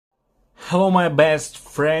Hello my best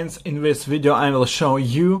friends, in this video I will show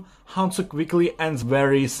you how to quickly and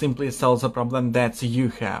very simply solve the problem that you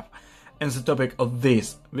have. And the topic of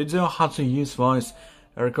this video, how to use voice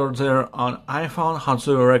recorder on iPhone, how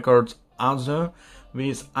to record audio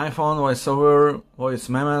with iPhone, Voiceover, voice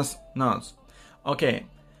memos, notes. Okay,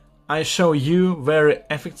 I show you very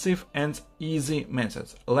effective and easy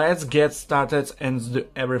methods. Let's get started and do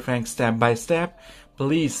everything step by step.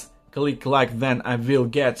 Please click like, then I will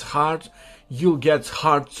get hard. You'll get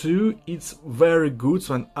hard too. It's very good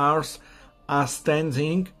when ours are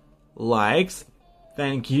standing likes.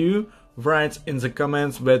 Thank you. Write in the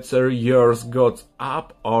comments whether yours got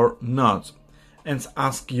up or not. And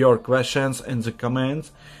ask your questions in the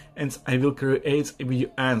comments and I will create a video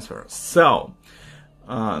answer. So,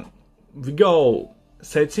 we go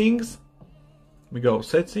settings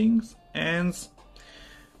and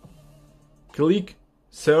click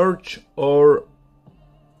search or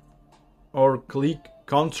click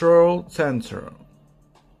control center,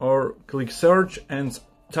 or click search and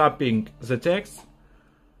tapping the text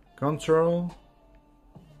control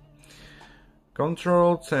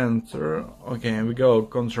center. Okay, we go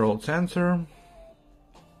control center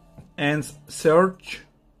and search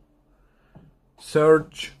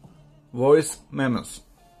voice memos.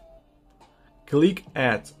 Click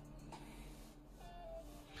add.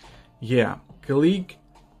 Yeah, click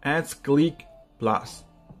add, click plus.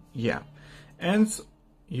 Yeah, and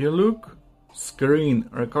you look screen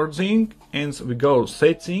recording and we go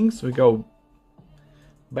settings, we go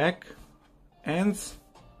back and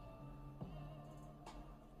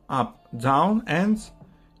up down and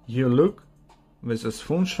you look this is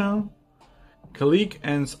function, click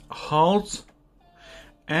and hold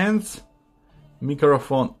and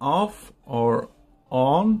microphone off or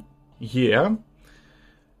on, yeah,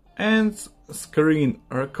 and screen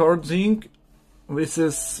recording, this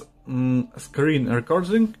is screen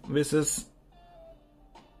recording, this is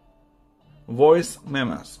voice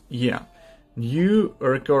memos, yeah, new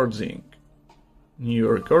recording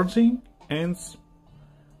and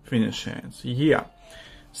finish it, yeah.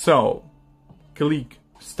 So click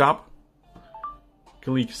stop,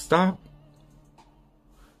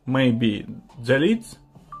 maybe delete,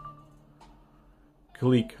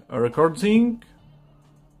 click recording,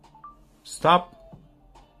 stop,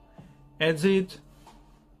 edit,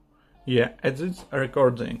 yeah, edit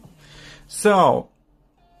recording. So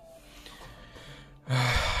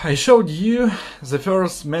I showed you the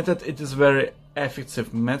first method. It is very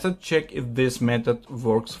effective method. Check if this method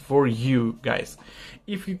works for you guys.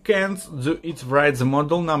 If you can't do it, write the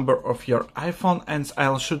model number of your iPhone and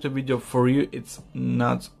I'll shoot a video for you. It's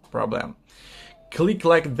not a problem. Click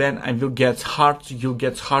like, then I will get heart, you'll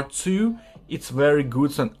get heart too. It's very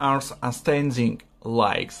good when ours are standing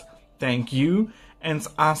likes. Thank you, and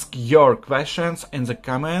ask your questions in the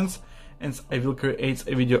comments and I will create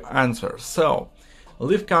a video answer. So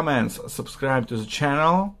leave comments, subscribe to the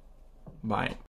channel. Bye.